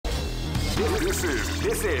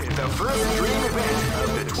This is the first dream event of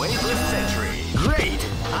the 21st century. Great!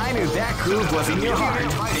 I knew that groove was in your heart.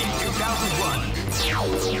 Fighting 2001.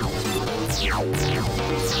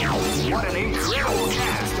 What an incredible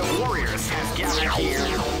cast of warriors has gathered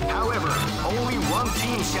here. However, only one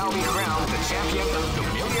team shall be crowned the champion of the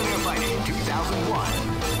Millionaire Fighting 2001.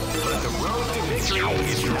 But the road to victory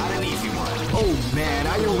is not an easy one. Oh man,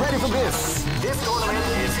 are you ready for this? This tournament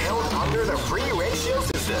is held under the free ratio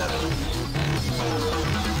system.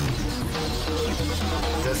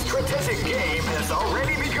 The strategic game has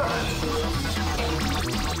already begun.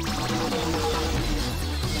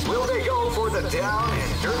 Will they go for the down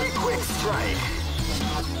and dirty quick strike?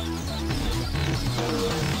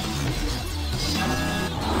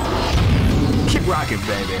 Keep rocking,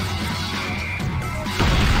 baby.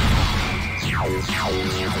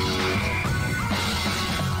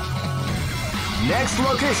 Next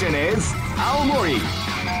location is Aomori.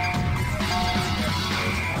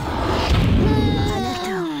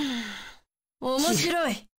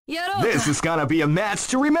 This is gonna be a match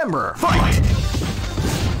to remember. Fight!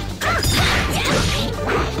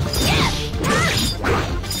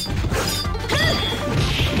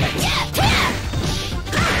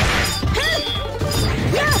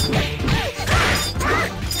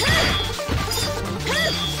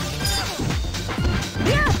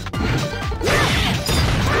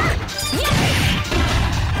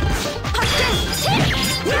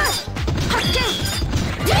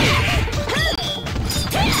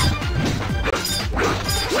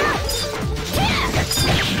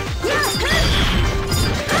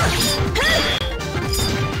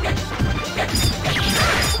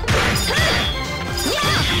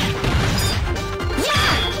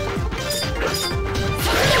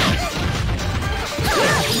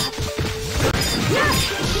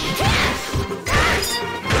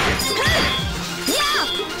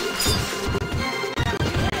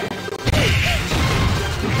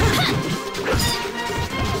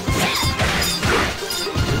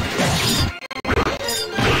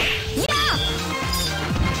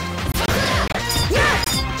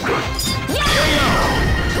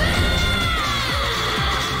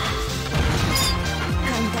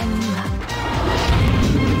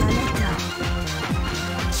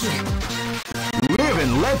 Live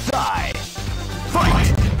and let die. Fight!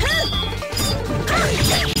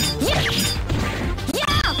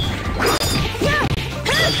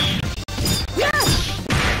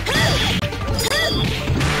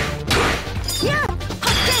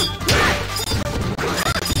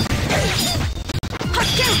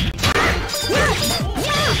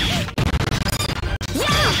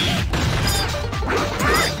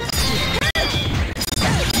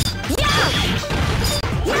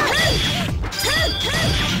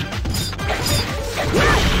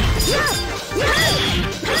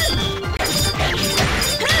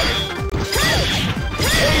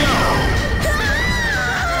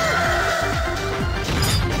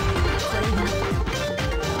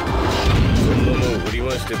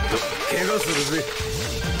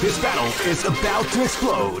 This battle is about to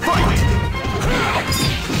explode. Fight!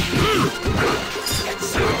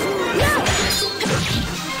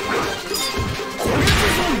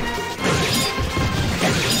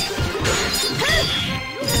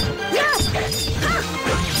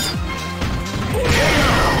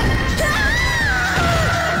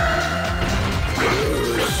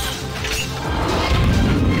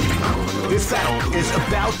 This battle is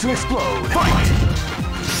about to explode. Fight!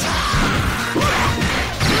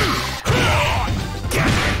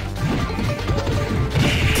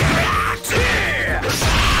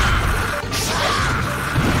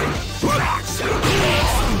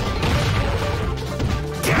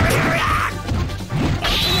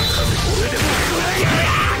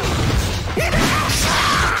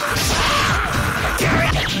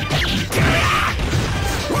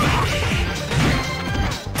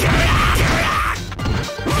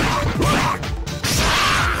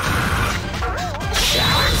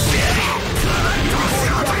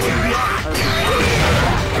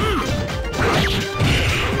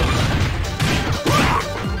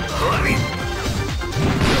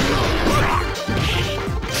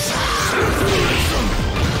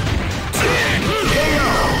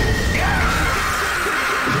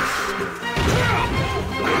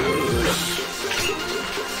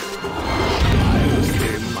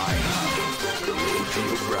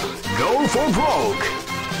 Go for broke!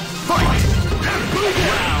 Fight!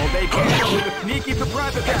 Wow, they came up with a sneaky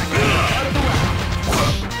surprise attack at the start of the round.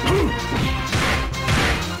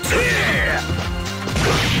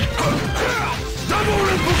 Double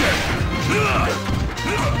input!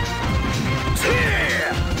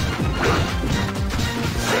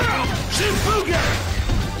 This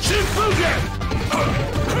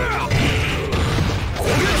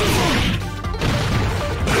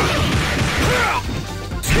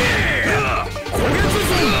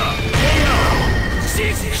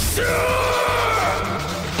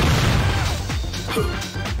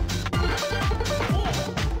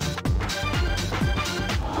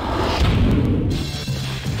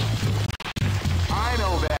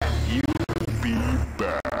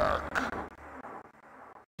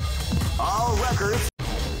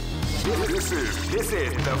This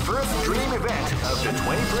is the first dream event of the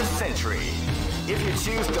 21st century. If you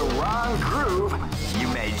choose the wrong groove, you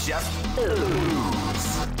may just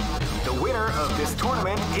lose. The winner of this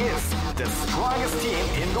tournament is the strongest team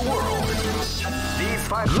in the world. These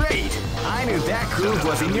five... Great! I knew that groove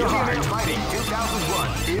was in your heart. Fighting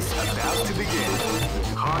 2001 is about to begin.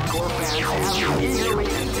 Hardcore fans have been eagerly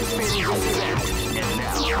anticipating this event, and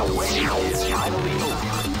now the waiting is finally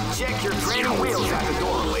over. Check your training wheels at the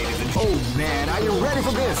door, ladies and gentlemen. Oh man, are you ready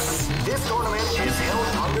for this? This tournament is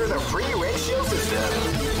held under the free ratio system.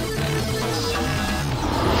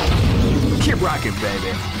 Keep rocking,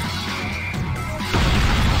 baby.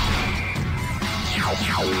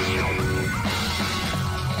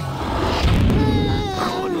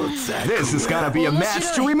 This is gonna be a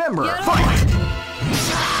match to remember. Fight!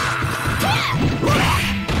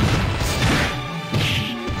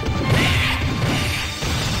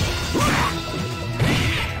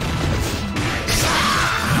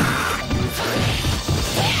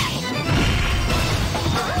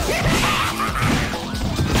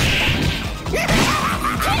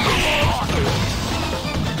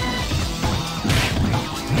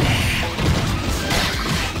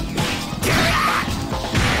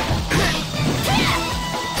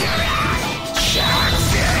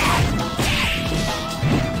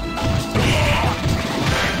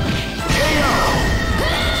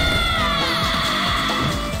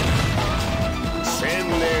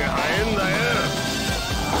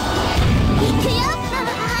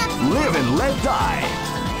 Live and let die.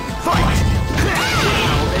 Fight!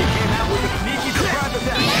 Now they came out with a sneaky surprise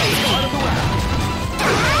attack at the start of the round.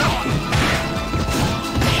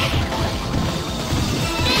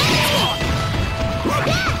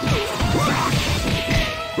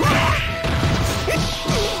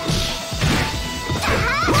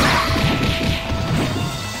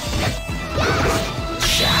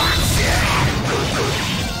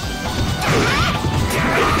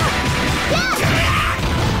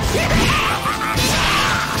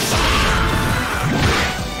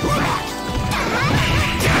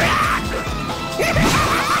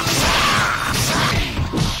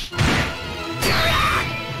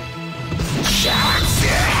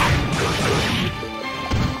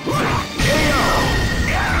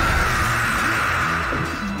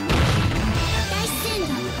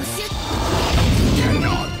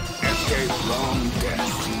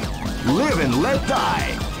 Live and let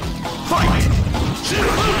die. Fight!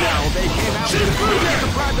 Now they came out with a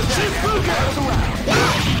surprise attack at the start of the round.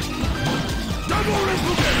 Double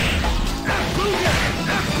F-Booger! F-Booger!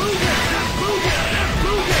 F-Booger! F-Booger!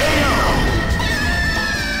 F-Booger!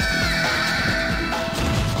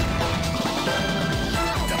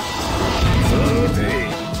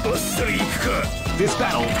 This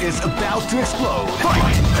battle is about to explode.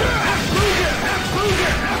 Fight! F-Booger!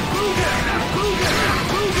 F-Booger! F-Booger! F-Booger!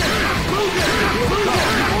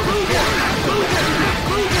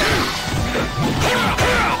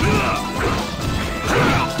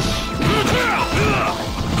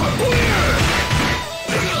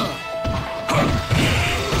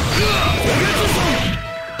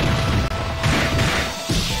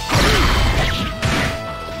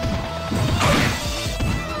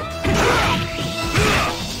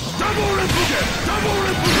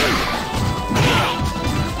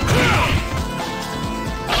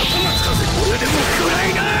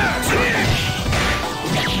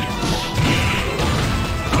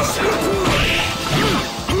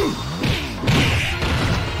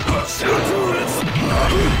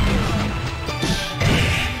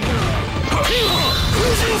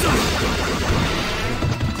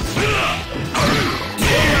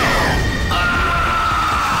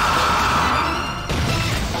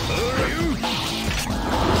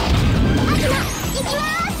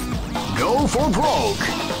 Go for broke.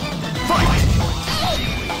 Fight!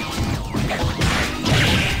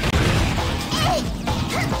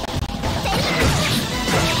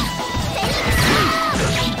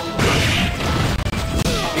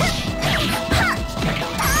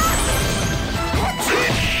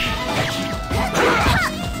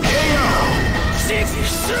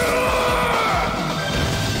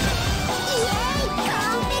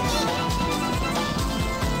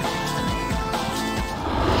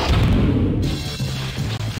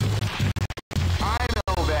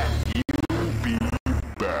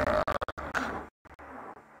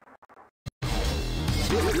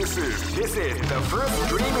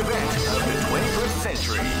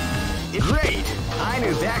 Great! I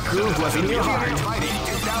knew that groove was in your heart. Fighting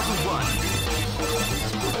 2001.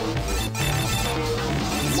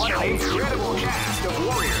 What an incredible cast of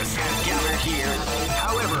warriors has gathered here.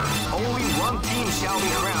 However, only one team shall be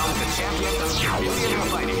crowned the champion of Millionaire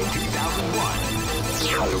Fighting 2001.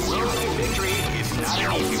 The road to victory is not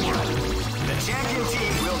an easy one. The champion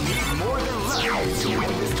team will need more than luck to win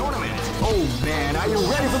this tournament. Oh man, are you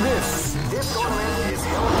ready for this? This tournament is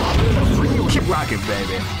held under the free... Keep rocking,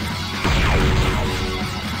 baby.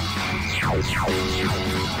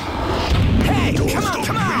 Hey,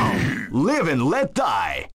 come on! Live and let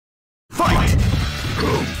die. Fight!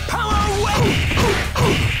 Power wave!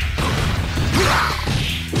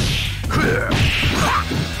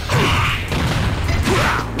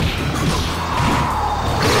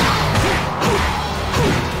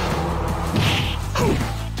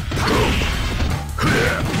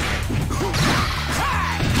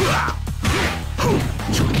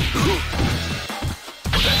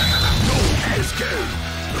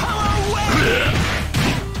 Power wave!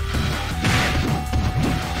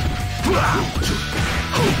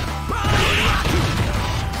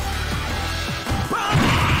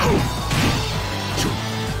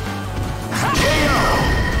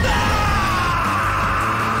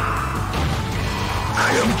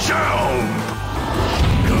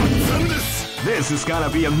 This is gonna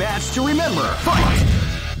be a match to remember. Fight!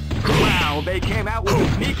 Wow, they came out with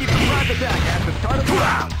a sneaky surprise attack at the start of the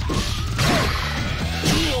round.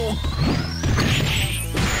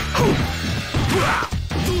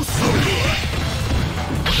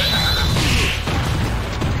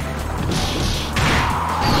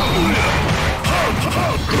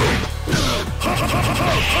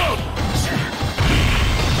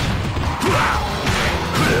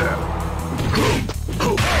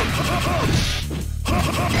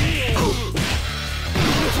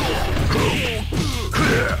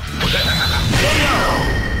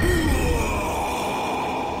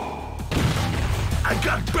 I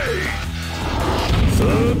got bait!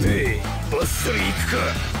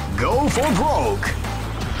 Go for broke!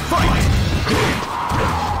 Fight!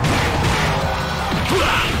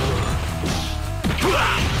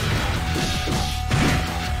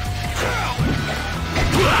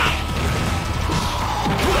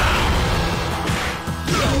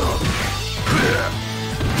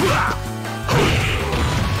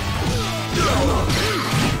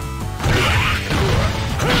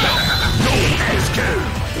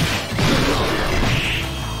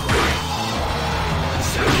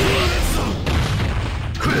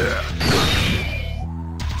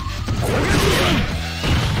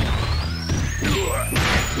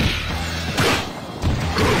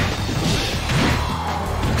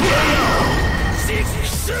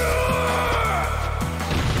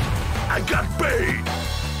 I got bait!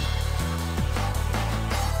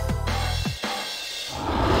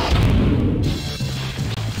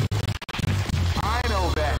 I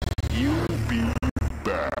know that you'll be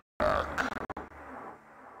back.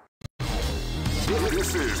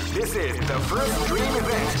 This is the first dream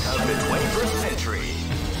event of the 21st century.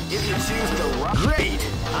 If you choose the right... Great!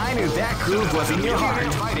 I knew that groove was in your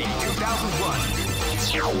heart. Fighting 2001.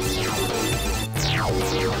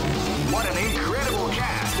 What an incredible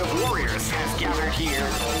cast of warriors has gathered here.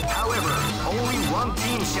 However, only one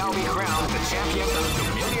team shall be crowned the champion of the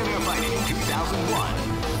Millionaire Fighting 2001.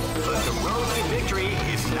 But the road to victory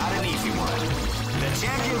is not an easy one. The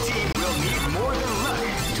champion team will need more than luck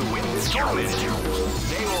to win this tournament.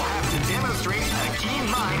 They will have to demonstrate a keen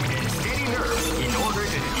mind and steady nerves in order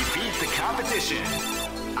to defeat the competition.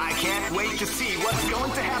 I can't wait to see what's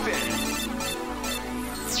going to happen.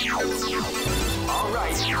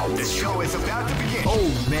 Alright, the show is about to begin.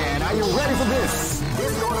 Oh man, are you ready for this?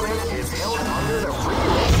 This tournament is held under the free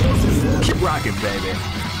ratio system. Keep rocking, baby.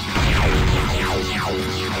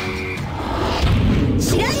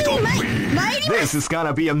 This is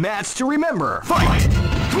gonna be a match to remember. Fight!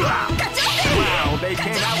 Wow, they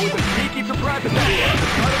came out with a sneaky surprise attack at the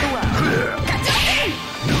start of the round.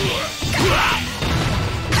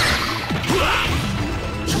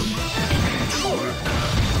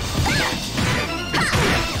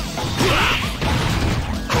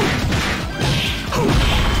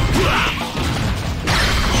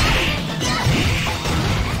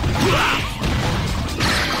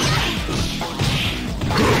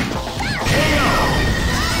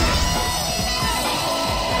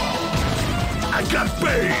 I got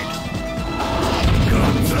bait!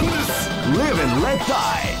 Live and let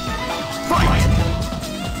die! Fight!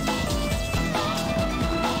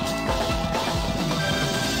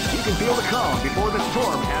 You can feel the calm before the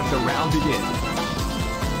storm as the round begins.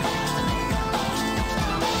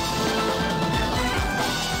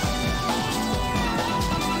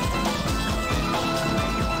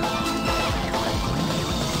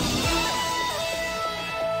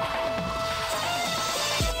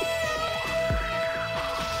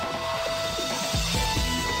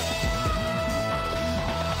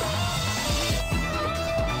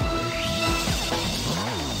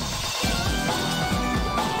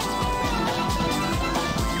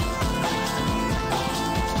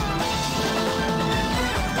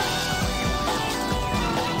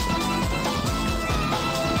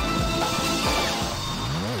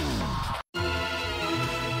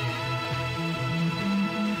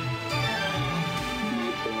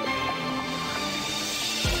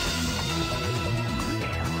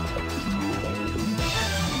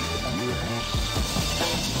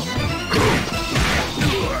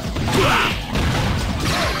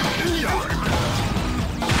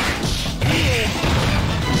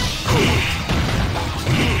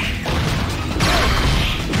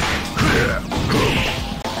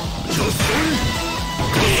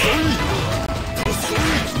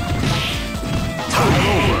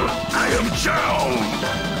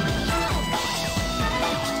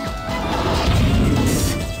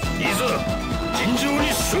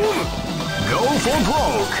 for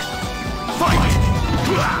broke! Fight!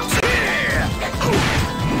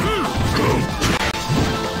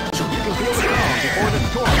 You can feel the calm before the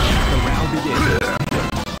storm. The round begins.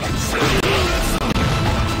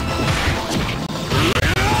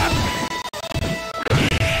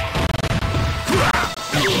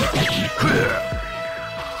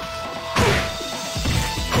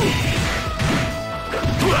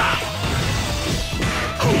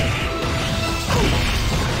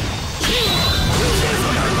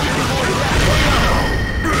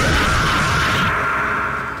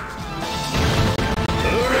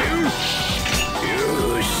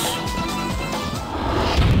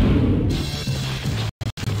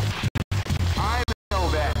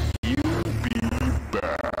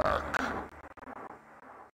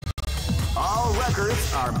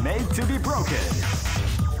 Are made to be broken.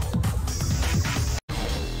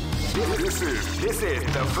 This is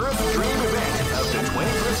the first dream event of the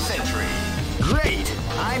 21st century. Great!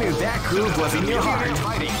 I knew that groove was in your heart.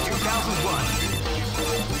 Fighting 2001.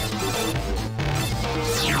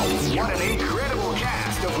 What an incredible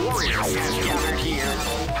cast of warriors has gathered here.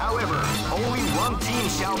 However, only one team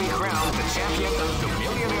shall be crowned the champion of the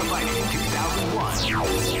Millionaire Fighting 2001.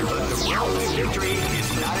 But the road to victory is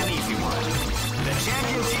not an easy one. The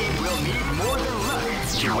champion team will need more than luck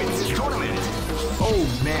to win this tournament. Oh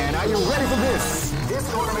man, are you ready for this? This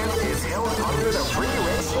tournament is held under the free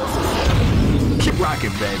ratio system. Keep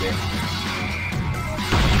rocking, baby.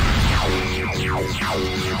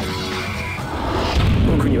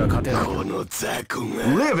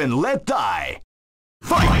 Live and let die.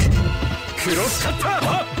 Fight! Cross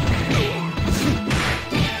cutter!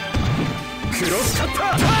 Cross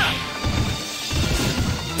cutter!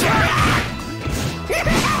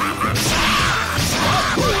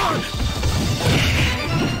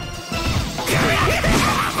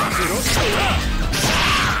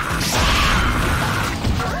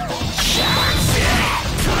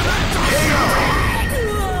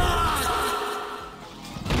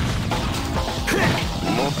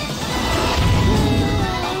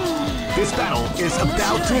 This battle is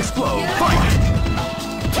about to explode. Fight!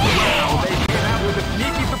 Well, they came out with a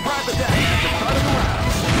sneaky surprise attack at the start of the round.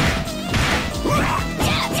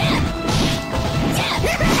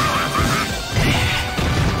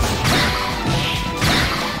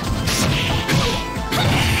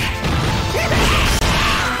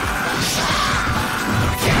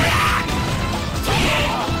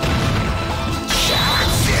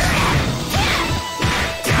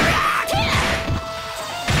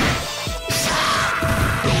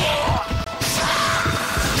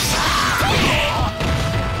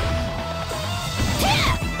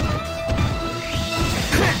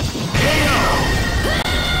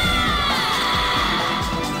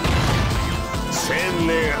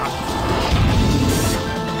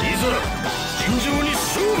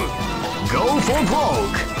 Go for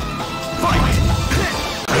broke! Fight!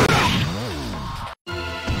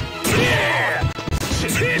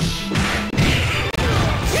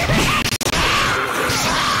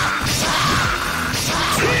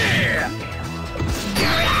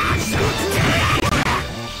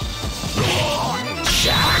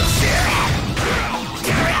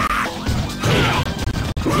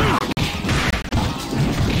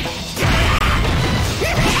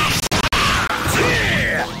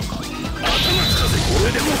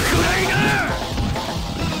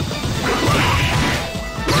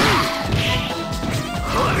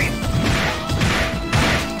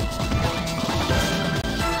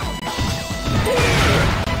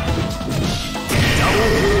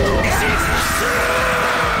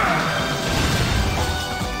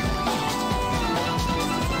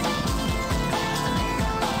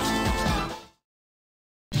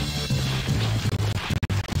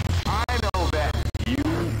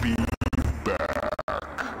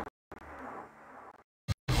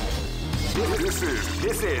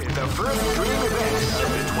 This is the first dream event of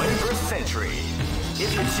the 21st century.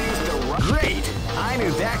 If you choose the right... Great! I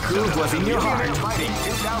knew that groove was in your heart. Fighting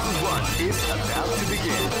 2001 is about to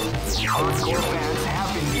begin. Hardcore fans have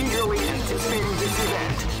been eagerly anticipating this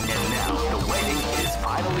event, and now the waiting is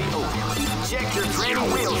finally over. Check your training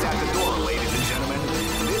wheels at the door, ladies and gentlemen.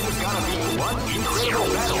 This is gonna be one incredible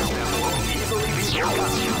battle that won't easily be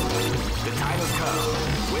forgotten. The time has come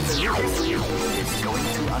when the new history is going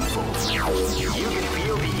to unfold. You can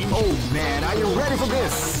feel the... Oh man, are you ready for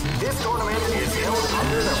this? This tournament is held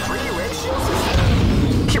under the free ratio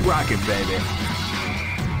system. Keep rocking, baby.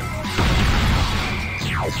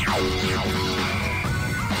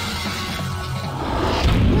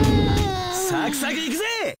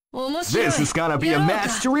 This is gonna be a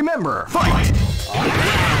match to remember. Fight!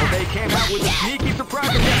 They came out with a sneaky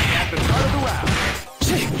surprise attack at the start of the round.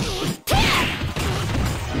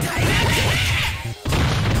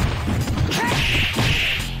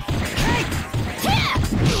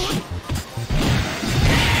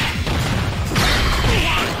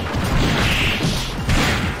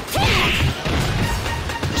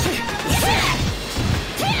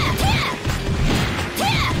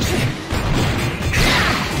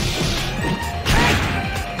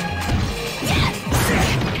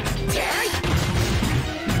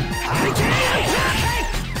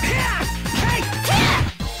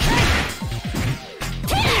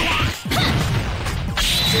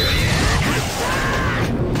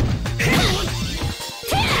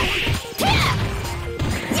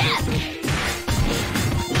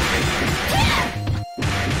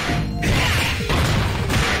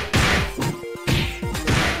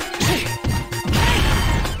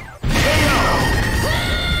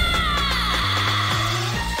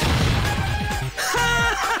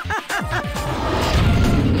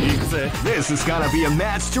 This is gonna be a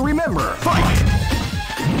match to remember. Fight!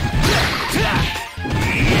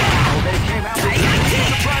 Oh, they came out with a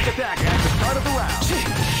surprise attack at the start of the round.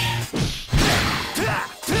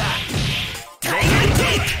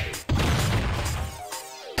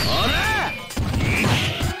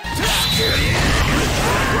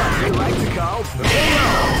 What they like to call the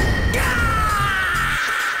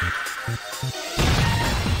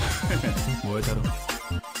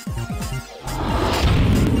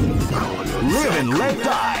Live and let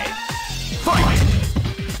die. Fight!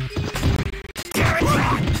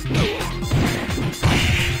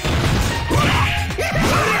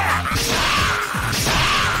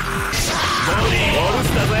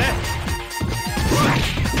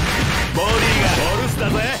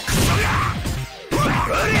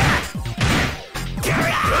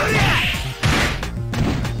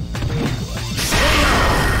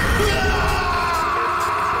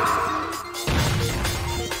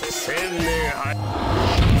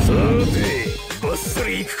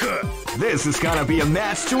 This is gonna be a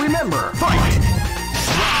match to remember. Fight!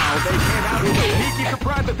 Wow, they came out with a sneaky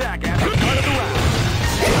surprise attack at the start of the round.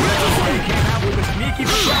 They came out with a sneaky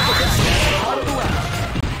surprise attack at the start of the round.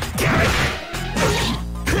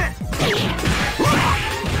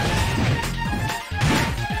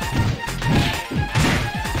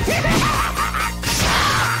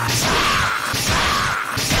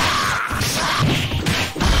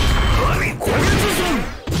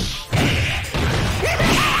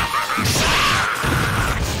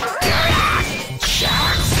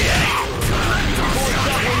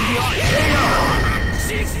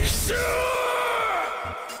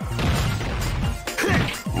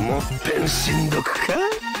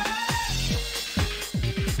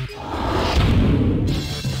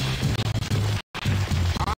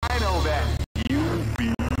 I know that you'll be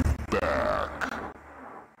back.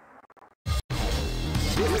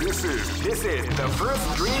 This is the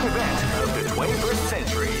first dream event of the 21st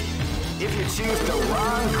century. If you choose the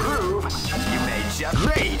wrong groove, you may just...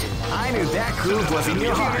 Great! I knew that groove was in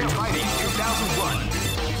your heart. Fighting 2001.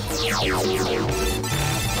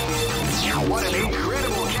 What an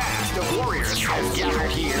incredible cast of warriors has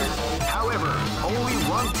gathered here. However, only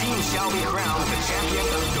one team shall be crowned the champion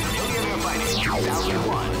of the Millionaire Fighting 2001.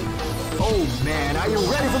 Oh man, are you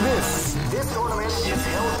ready for this? This tournament is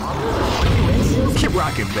held under the free ratio. Keep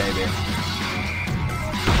rocking, baby.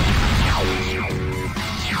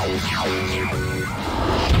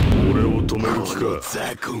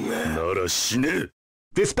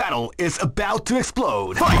 This battle is about to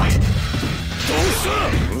explode. Fight!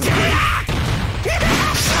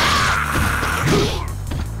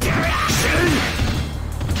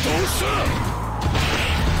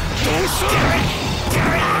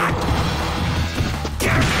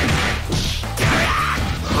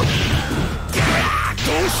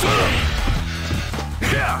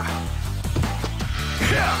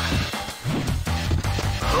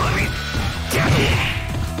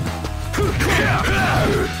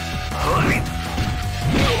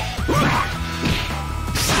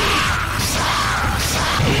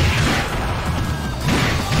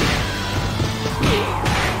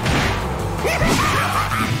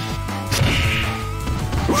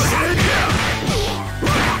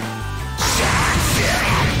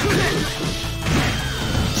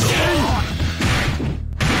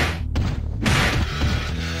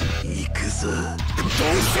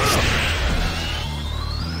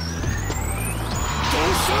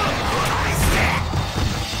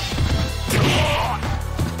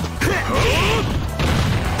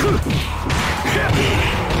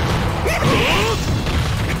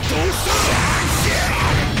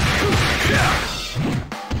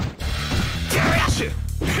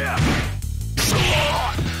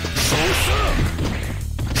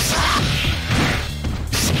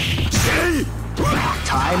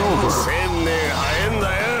 Time over.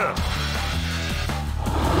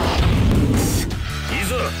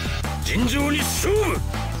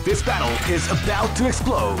 This battle is about to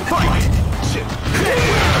explode. Fight!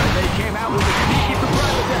 They came out with a sneaky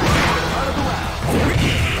surprise attack out of the round.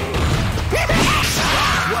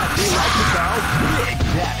 What we like to call Big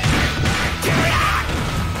Daddy.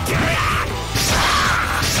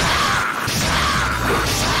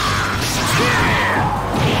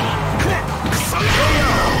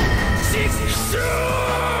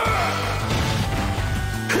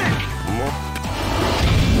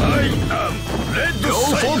 Go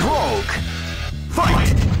for broke!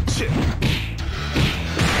 Fight!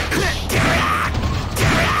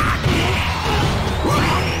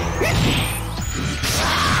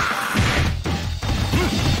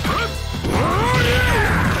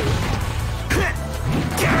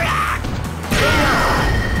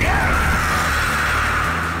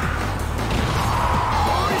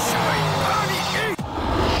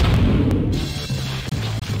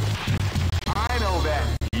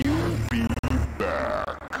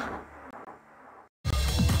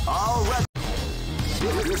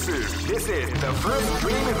 This is the first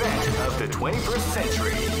dream event of the 21st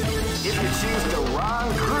century. If you choose the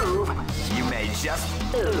wrong groove, you may just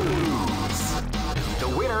lose. The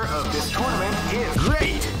winner of this tournament is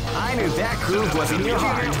great. I knew that groove was in your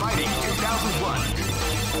heart. Fighting 2001.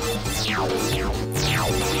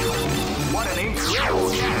 What an incredible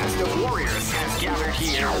cast of warriors has gathered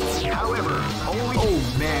here. However, only...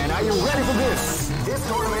 Oh man, are you ready for this? This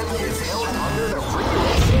tournament is held under the free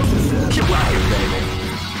ratio system. Keep rocking, baby.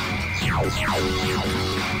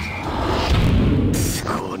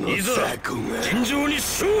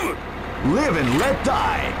 Live and let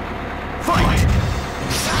die. Fight!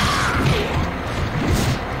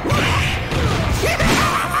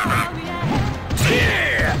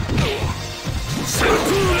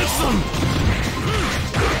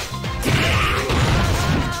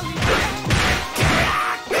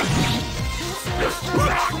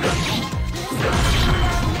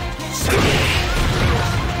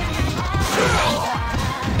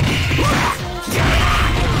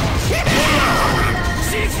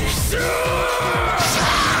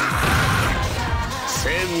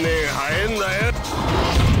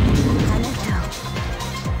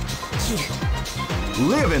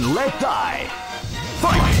 Live and let die.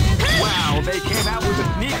 Fight! Wow, they came out with a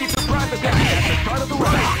sneaky surprise attack at the start of the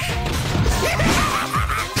round.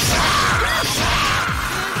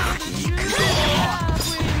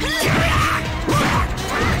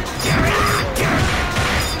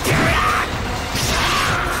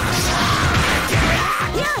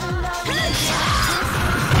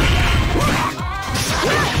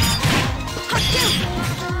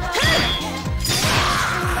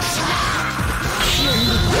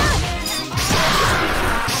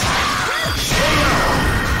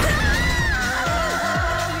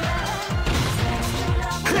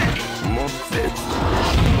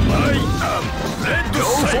 Go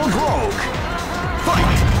for broke!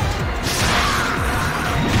 Fight!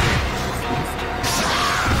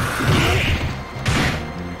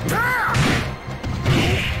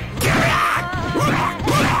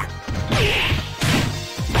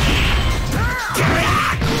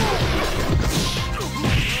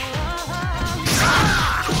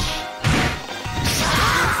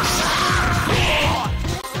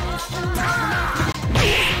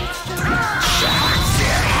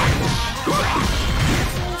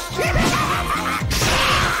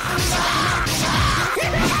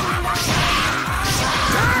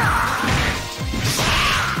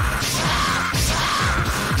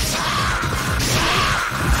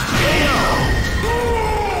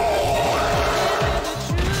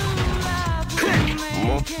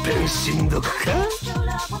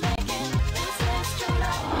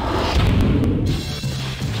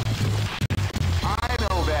 I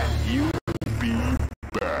know that you'll be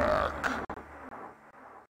back.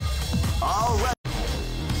 All right.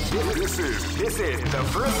 This is the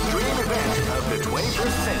first dream event of the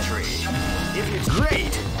 21st century. If it's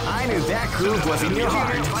great, I knew that groove was in your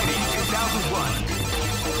heart. Fighting 2001.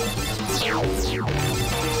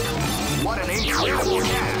 What an incredible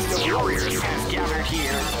cast of warriors has gathered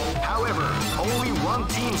here. However, only one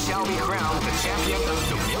team shall be crowned the champion of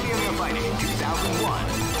the Millionaire Fighting 2001.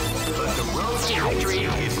 But the road to victory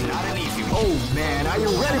is not an easy one. Oh man, are you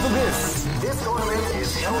ready for this? This tournament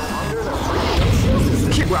is held under the free ratio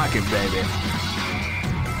system. Keep rocking, baby.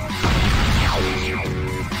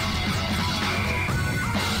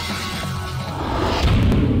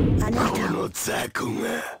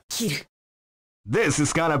 This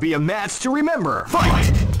is gonna be a match to remember.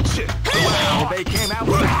 Fight! Wow, they came out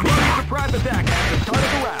with a sneaky surprise attack at the start of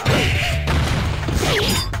the round.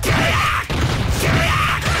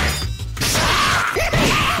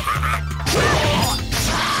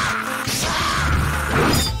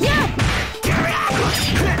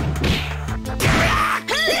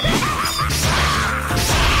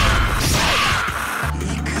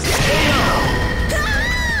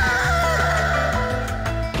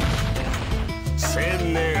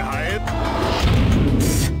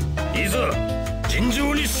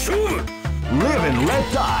 Live and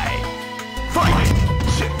let die. Fight!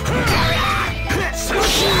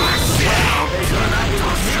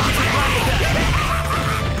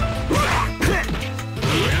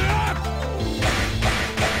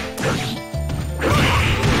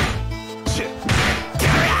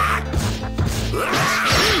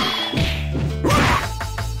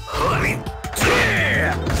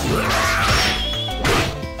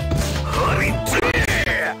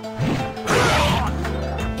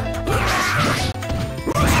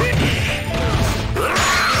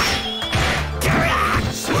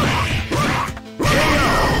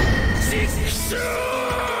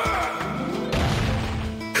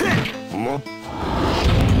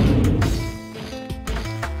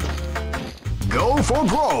 for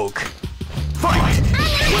broke. Fight!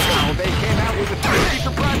 Well, they came out with a 30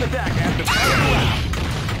 surprise attack at the start of the round.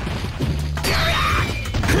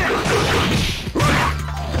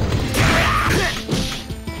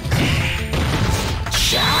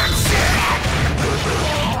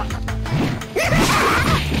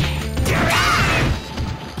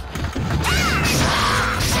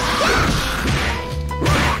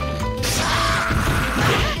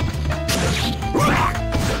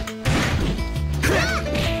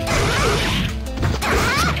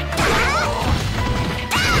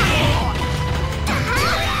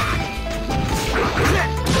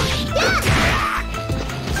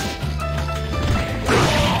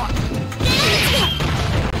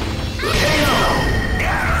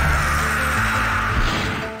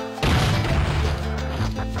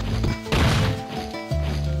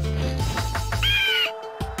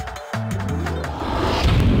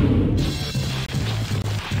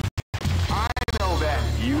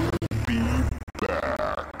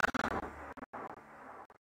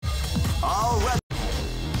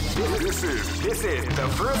 This is the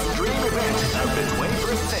first dream event of the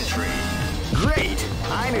 21st century. Great!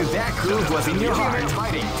 I knew that groove was in your heart.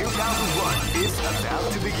 Fighting 2001 is about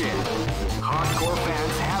to begin. Hardcore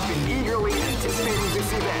fans have been eagerly anticipating this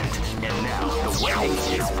event, and now the waiting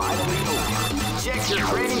is finally over. Check your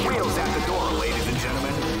training wheels at the door, ladies and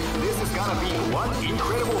gentlemen. This is gonna be one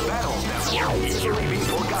incredible battle that won't easily be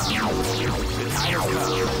forgotten. The time has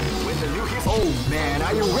come. With the new history. Oh man,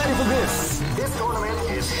 are you ready for this? This tournament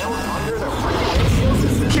is held under the Fightcade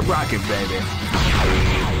system. Keep rocking, baby.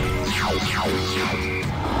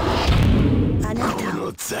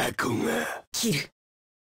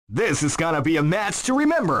 This is gonna be a match to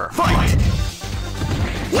remember. Fight!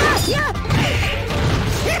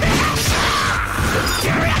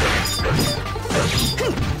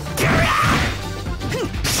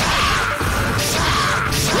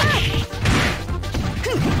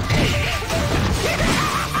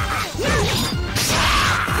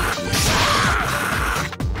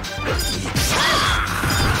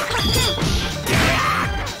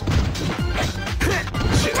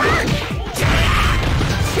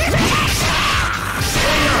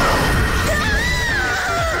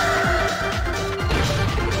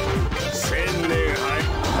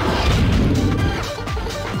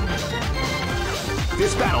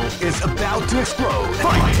 This battle is about to explode.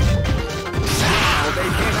 Fight! Now they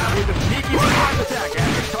came out with a sneaky surprise attack at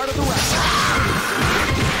the start of the round.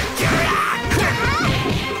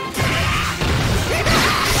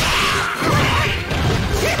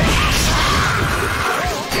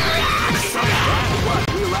 What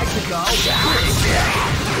we like to call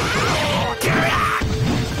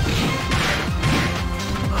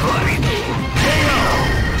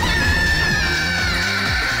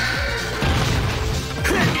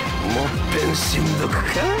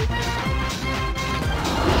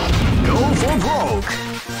Go for broke!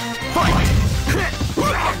 Fight!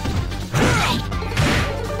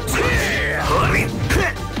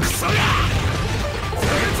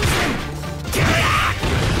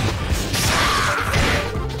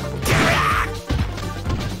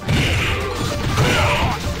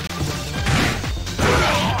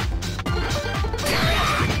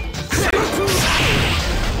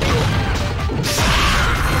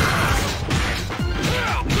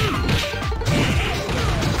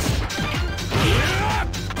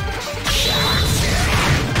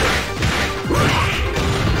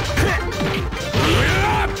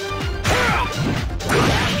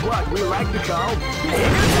 We like to call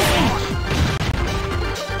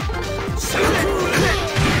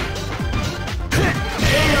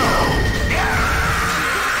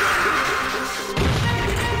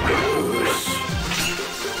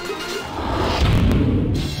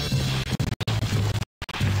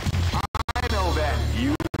I know that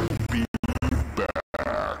you'll be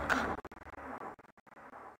back.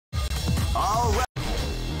 All right.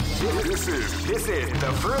 This is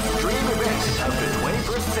the first dream event of the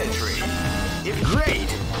 21st century. If great,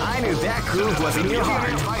 I knew that groove was in your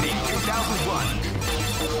heart. Fighting 2001.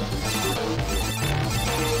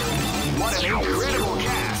 What an incredible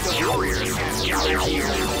cast of warriors has gathered here.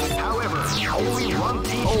 However, only one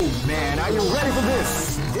team. Oh man, are you ready for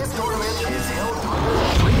this? This tournament is held under the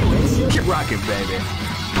free ratio. Keep rocking, baby.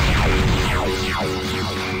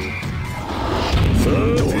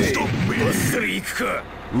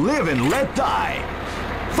 Live and let die.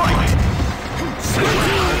 Fight! They came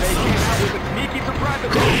out with a sneaky surprise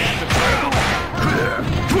attack at the start of the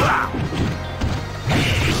round.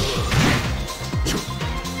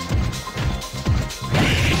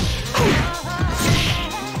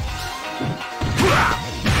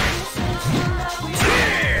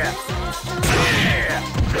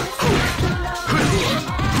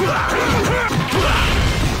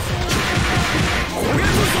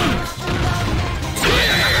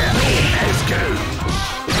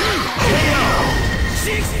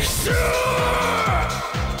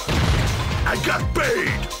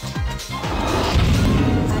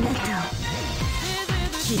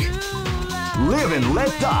 Live and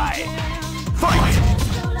let die. Fight!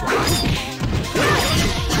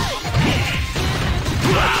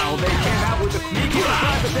 Wow, they came out with a sneaky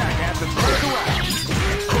surprise attack at the start of the round.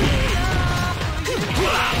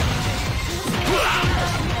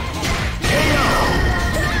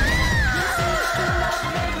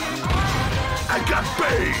 I got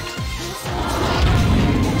bait!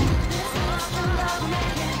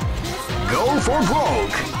 Go for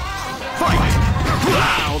broke! Fight!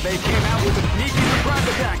 Wow, they came out with a sneaky surprise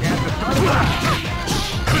attack at the start of the round.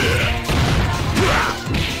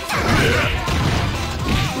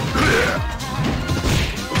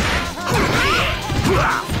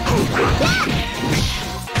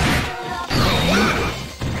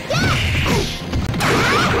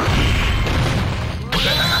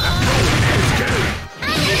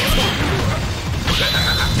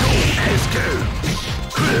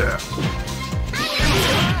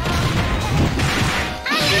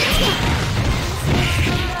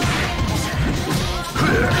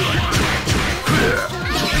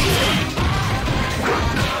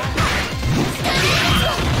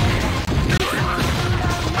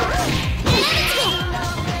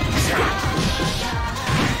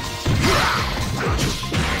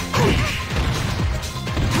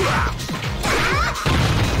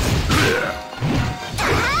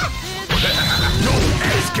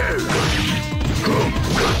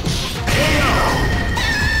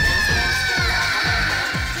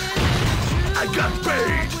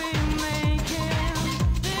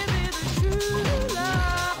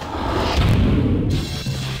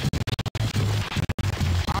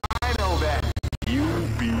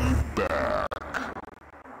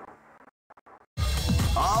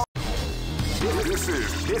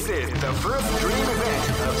 This is the first dream event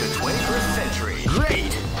of the 21st century.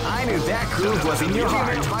 Great! I knew that groove was in your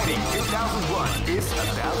heart. Fighting 2001 is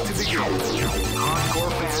about to begin.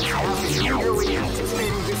 Hardcore fans have been eagerly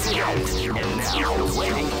anticipating this event, and now the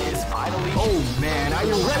waiting is finally. Oh man, are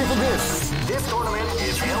you ready for this? This tournament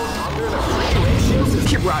is held under the free ratio system.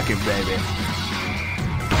 Keep rocking, baby.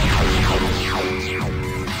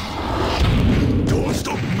 Don't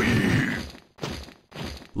stop me!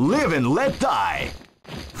 Live and let die.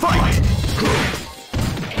 Fight!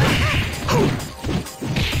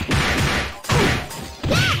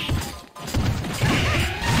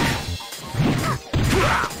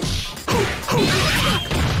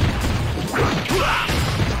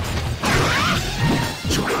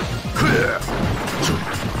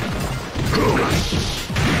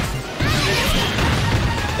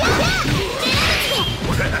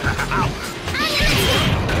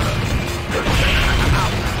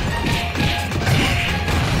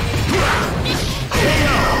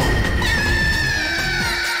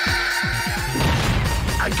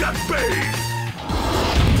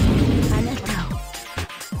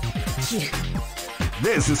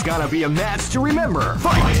 This is gonna be a match to remember.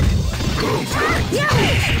 Fight!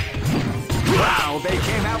 Wow, they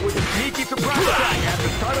came out with a sneaky surprise attack at the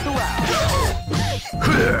start of the round.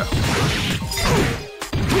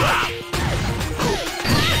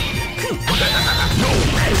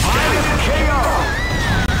 Final KO!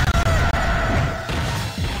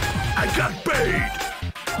 I got bait!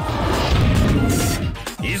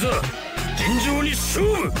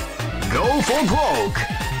 Go for broke!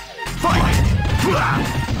 Fight!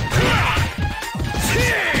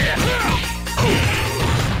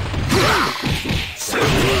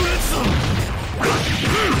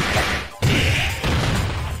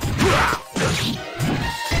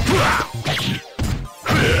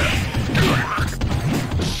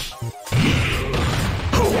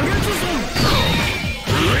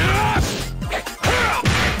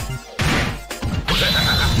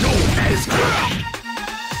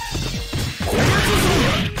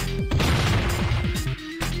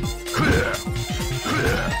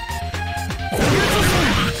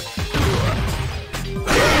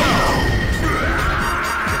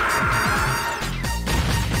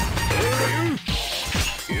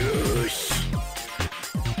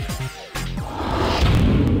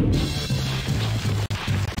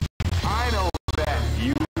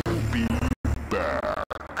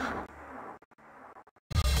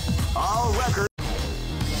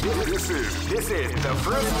 This is the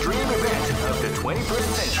first dream event of the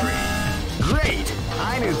 21st century. Great!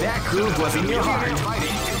 I knew that groove was in your heart.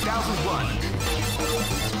 Fighting 2001.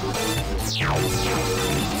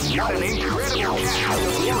 What an incredible cast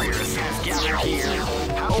of warriors has gathered here.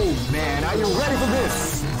 Oh man, are you ready for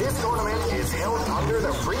this? This tournament is held under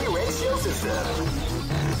the free ratio system.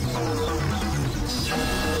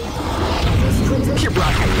 Keep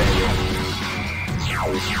rocking, baby.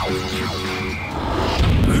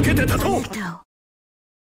 受けて立とう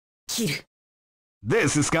切る。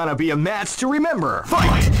 This is gonna be a match to remember.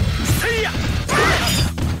 Fight! See ya!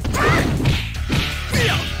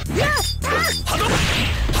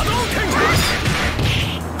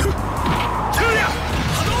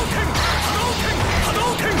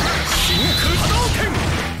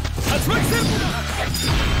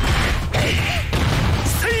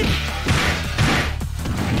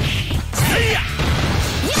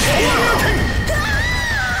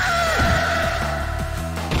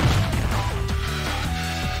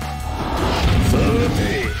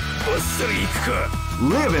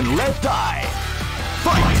 Live and let die.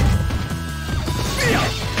 Fight!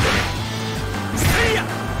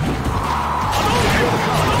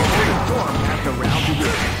 Storm at the round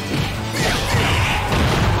begin.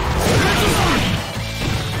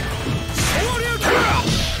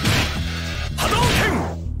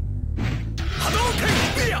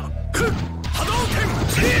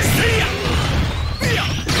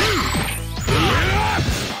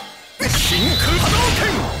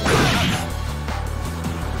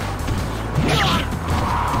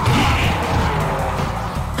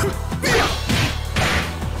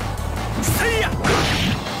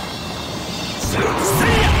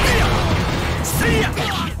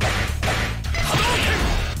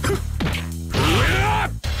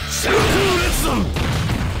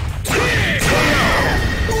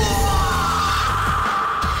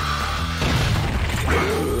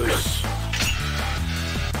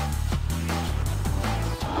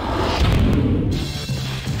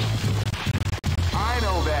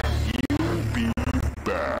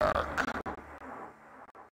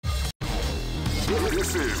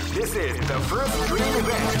 This is the first dream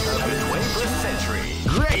event of the 21st century.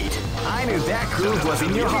 Great! I knew that groove was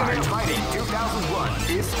in your heart. Fighting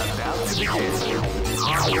 2001 is about to begin.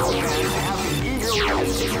 Hardcore fans have been eagerly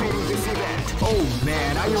anticipating this event. Oh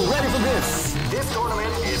man, are you ready for this? This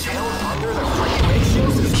tournament is held under the free ratio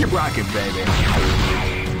system. Keep rocking, baby.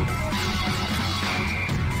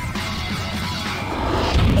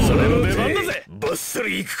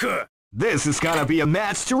 This is gonna be a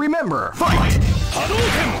match to remember. Fight!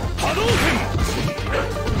 Hadouken!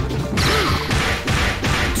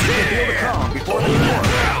 Feel the calm before the storm.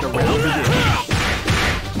 The round begins.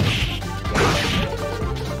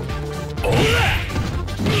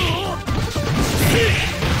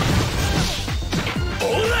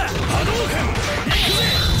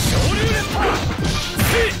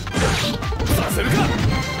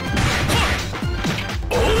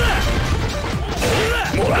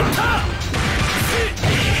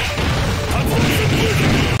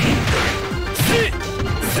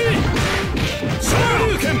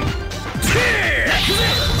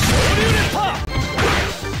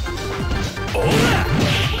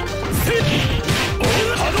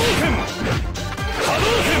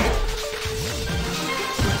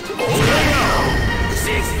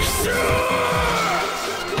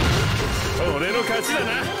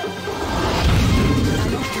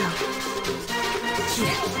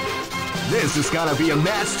 This is gonna be a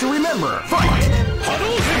match to remember. Fight!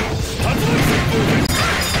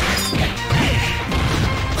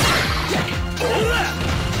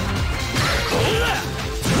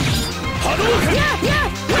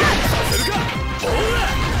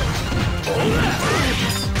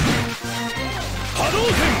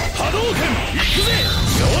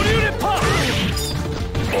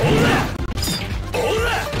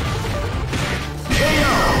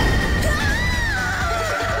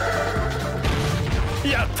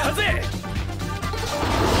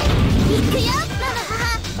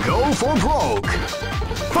 Go for broke!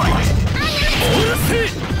 Fight!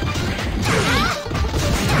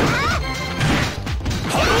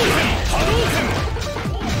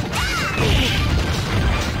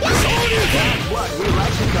 What, we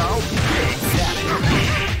like to go big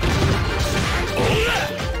savage!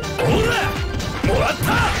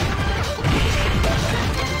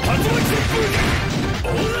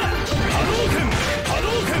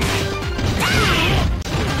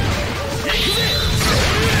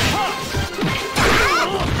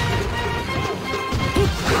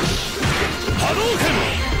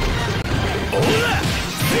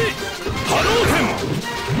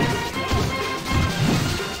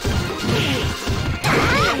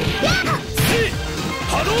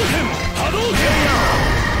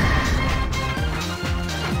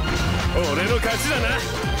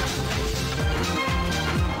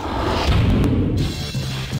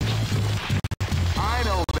 I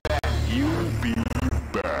know that you'll be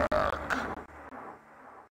back.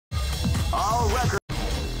 All record.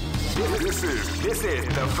 This is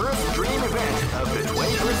the first dream event of the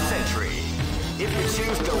 21st century. If you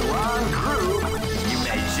choose the wrong group, you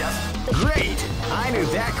may just... Great! I knew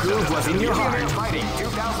that groove was in your heart. Fighting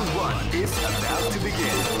 2001 is about to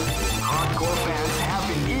begin. Hardcore fans have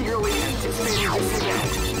been eagerly anticipating this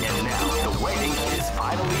event, and now the waiting is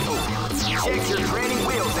finally over. Check your training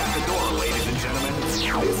wheels at the door, ladies and gentlemen.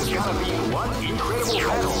 This is gonna be one incredible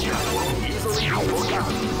battle that won't easily be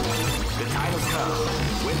forgotten. The time has come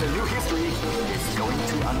when the new history is going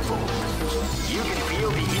to unfold. You can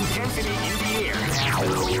feel the intensity in the air as the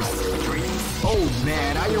host dreams. Oh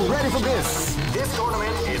man, are you ready for this? This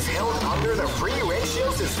tournament is held under the free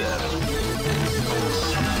ratio system.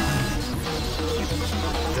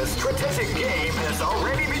 The strategic game has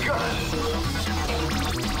already begun.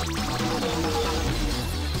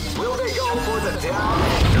 Will they go for the down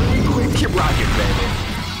and dirty quick? Keep rocking, baby.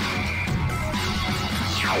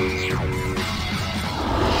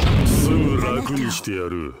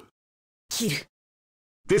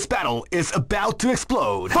 This battle is about to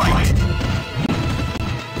explode. Fight!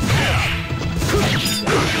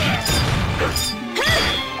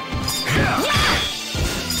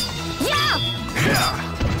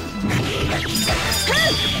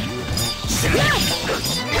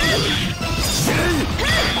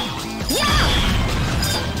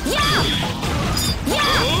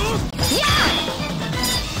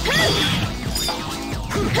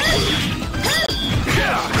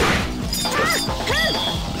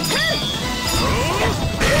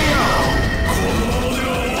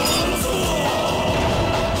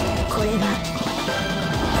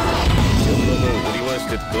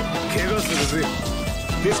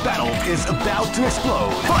 This battle is about to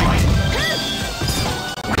explode. Fight!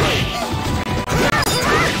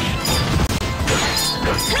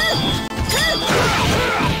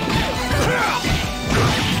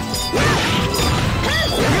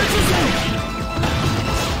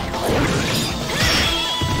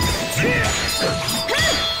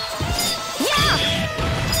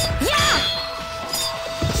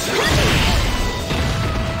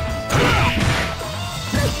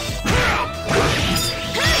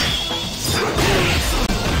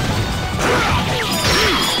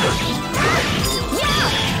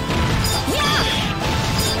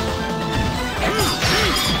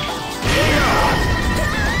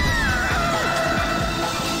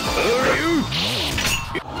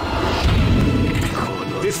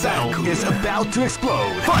 This battle is about to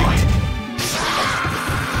explode. Fight!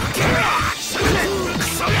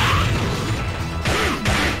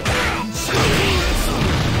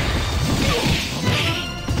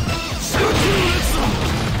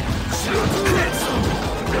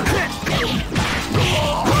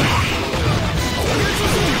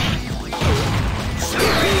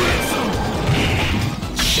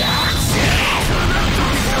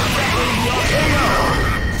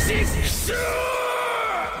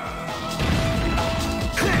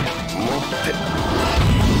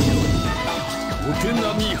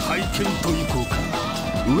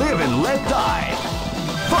 Live and let die.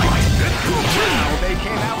 Fight! Now they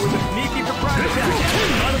came out with a sneaky surprise attack at the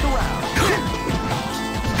start of the round.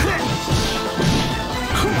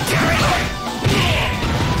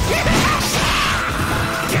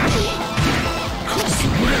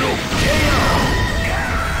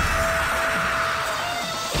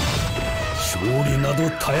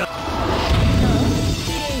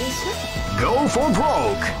 Go for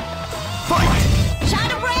broke. Fight!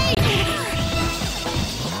 Shadow Blade!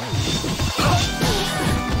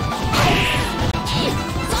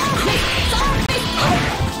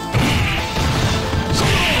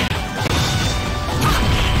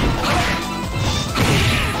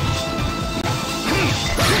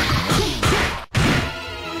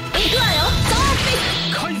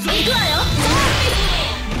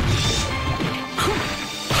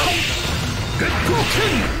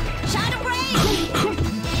 Shadow Blade!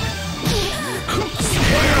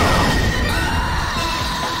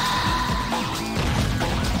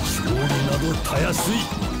 たやすい。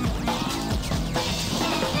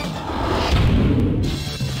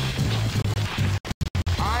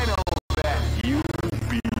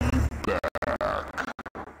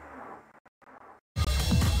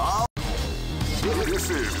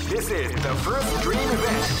This is the first dream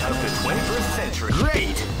event of the 21st century.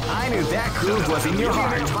 Great! I knew that groove was in your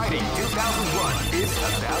heart. Fighting 2001 is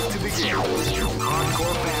about to begin.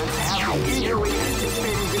 Hardcore fans have been eagerly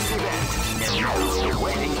anticipating this event, and now the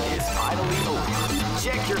waiting is finally over.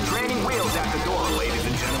 Check your training wheels at the door, ladies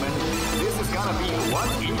and gentlemen. This is gonna be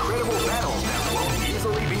one incredible battle that won't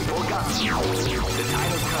easily be forgotten. The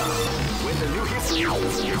time has come when the new history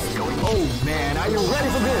is going. Oh man, are you ready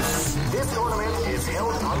for this? This tournament is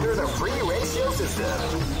held under the free ratio system.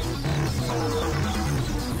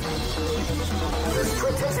 The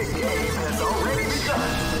strategic game has already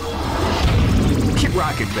begun. Keep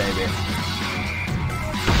rocking, baby.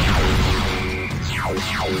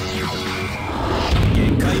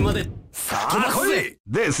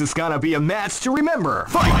 This is gonna be a match to remember.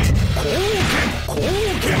 Fight!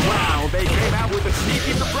 Wow, they came out with a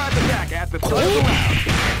sneaky surprise attack at the start of the round.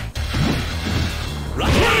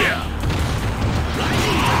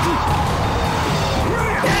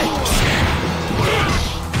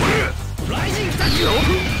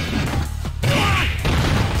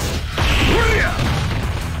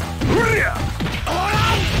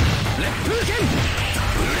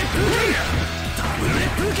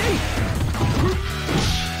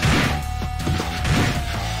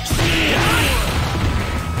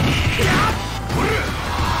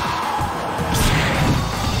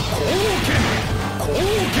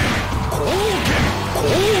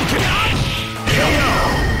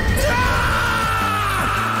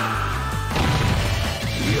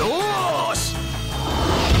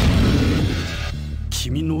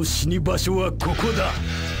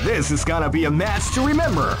 This is gonna be a match to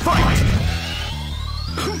remember. Fight!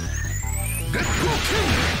 You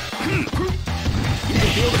can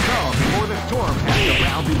feel the calm before the storm as the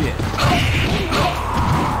round begins.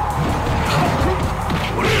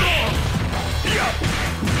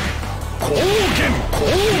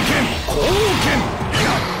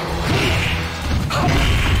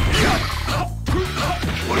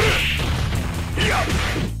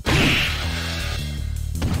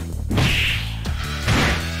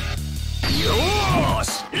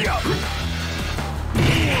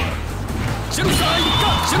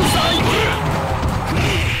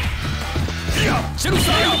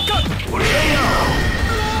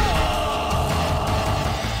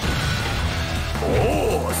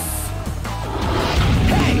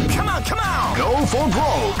 Hey, come on, come on! Go for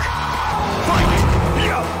broke! Fight!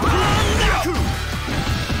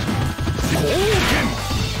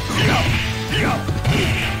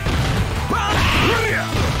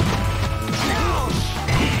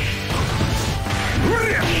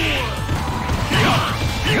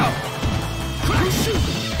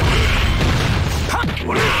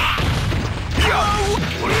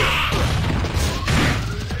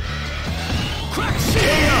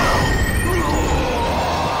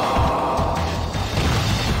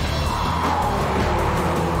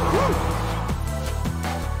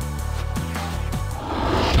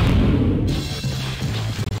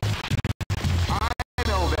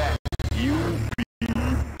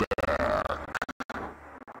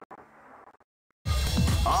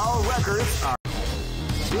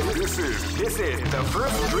 This is the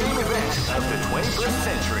first dream event of the 21st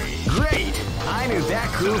century. Great! I knew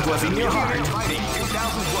that groove was in your heart. Fighting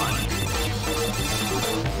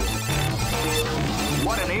 2001.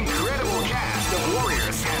 What an incredible cast of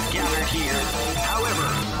warriors has gathered here. However,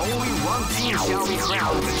 only one team shall be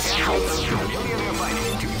crowned the champion of the Millionaire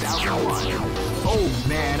Fighting 2001. Oh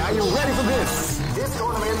man, are you ready for this? This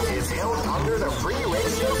tournament is held under the free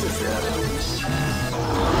ratio system.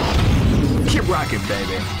 Keep rocking,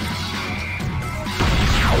 baby.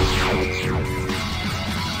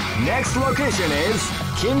 Next location is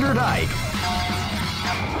Kinderdijk.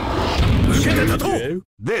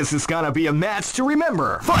 This is gonna be a match to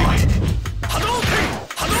remember. Fight!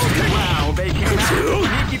 Wow, they came out with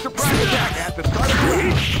a sneaky surprise attack at the start of the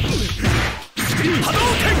round.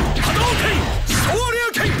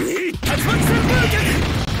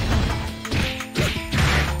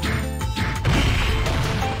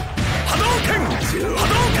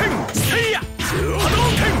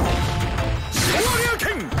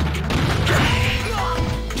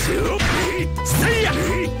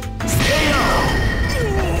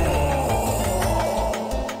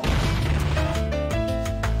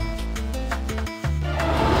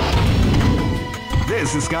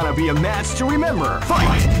 This is gonna be a match to remember.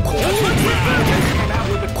 Fight! Came out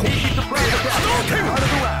with a sneaky surprise attack at the start of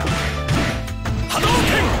the round.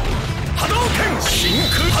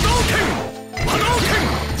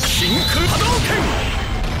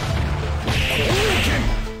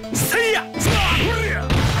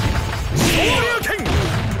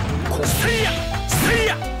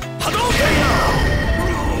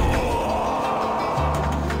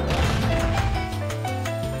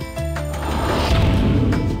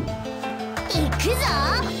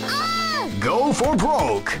 Go for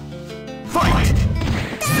broke. Fight!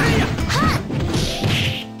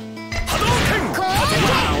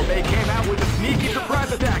 Wow, they came out with a sneaky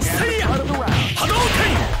surprise attack at the start of the round.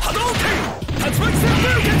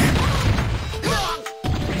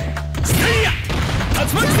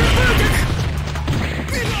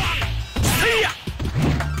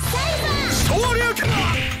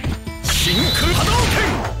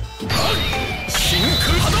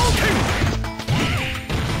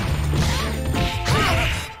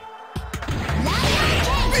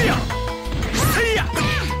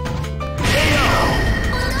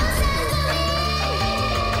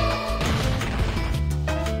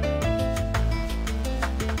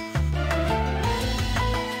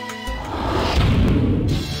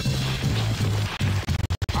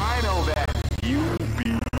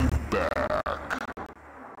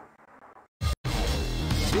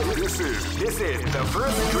 is the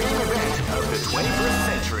first dream event of the 21st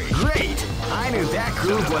century. Great! I knew that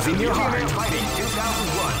groove was in your heart. Fighting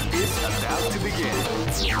 2001 is about to begin.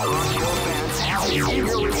 Hardcore fans have been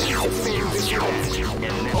eagerly anticipating this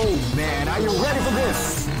event. Oh man, are you ready for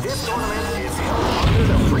this? This tournament is held under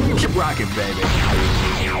the free... Keep rocking, baby.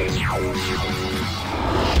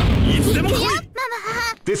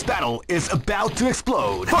 This battle is about to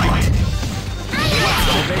explode. Fight!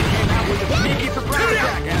 Wow, they came out with a sneaky surprise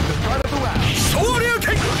attack at the start of the round.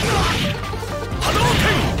 Shoryuken!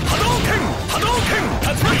 Hadouken! Hadouken! Hadouken!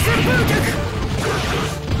 Tatsumatsu Buken!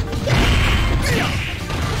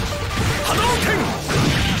 Hadouken!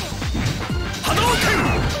 Hadouken!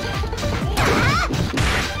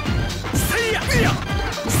 Seiya!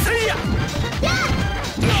 Seiya!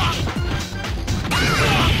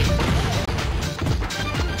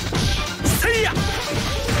 Seiya!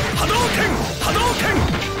 Hadouken! Hadouken!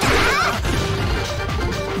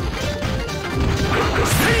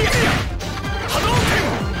 Seiya! Hadouken!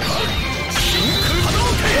 Shinku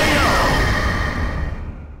Hadouken!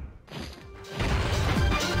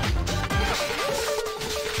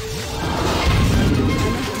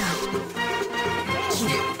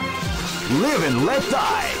 Live and let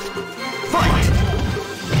die! Fight!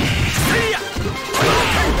 Seiya!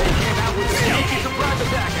 Hadouken! They came out with a sneaky surprise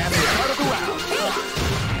attack at the start of the round.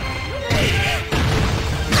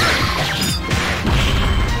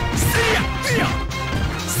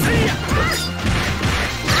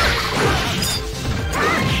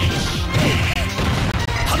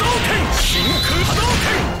 Hadouken! Shinku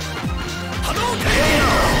Hadouken! Hadouken!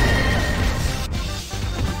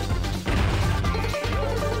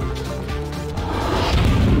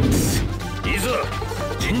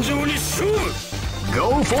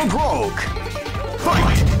 Go for broke!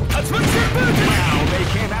 Fight! Tatsumatsu Buken! Wow, they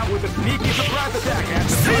came out with a sneaky surprise attack at the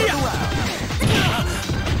start of the round.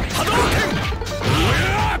 Hadouken!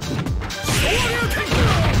 Shoryuken!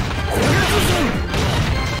 Kogetsu-zon!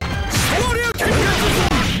 Shoryuken!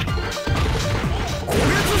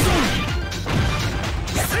 Kogetsu-zon!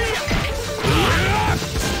 Seiya!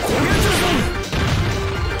 Kogetsu-zon!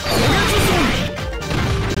 Kogetsu-zon!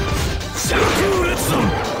 Shakuretsu-zon!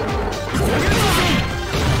 Kogetsu-zon!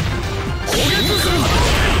 Kogetsu-zon!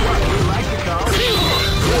 What we like to call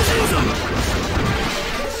Kogetsu-zon!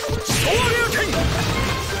 Shoryuken!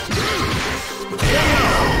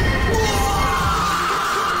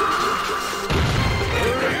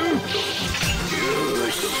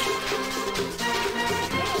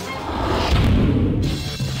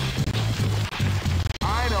 I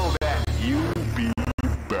know that you'll be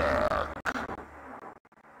back.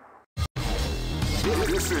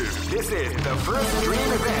 This is the first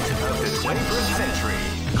dream event of the 21st century.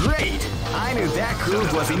 Great! I knew that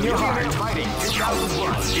groove was in your heart. Fighting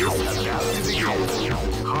 2001 is about to begin.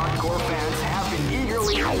 Hardcore fans have been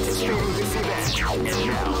eagerly anticipating this event, and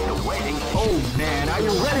now they're waiting. Oh man, are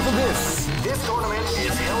you ready for this? This tournament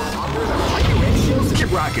is held under the free ratios.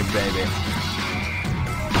 Keep rocking, baby.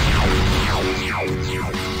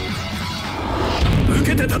 受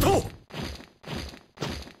けて立とう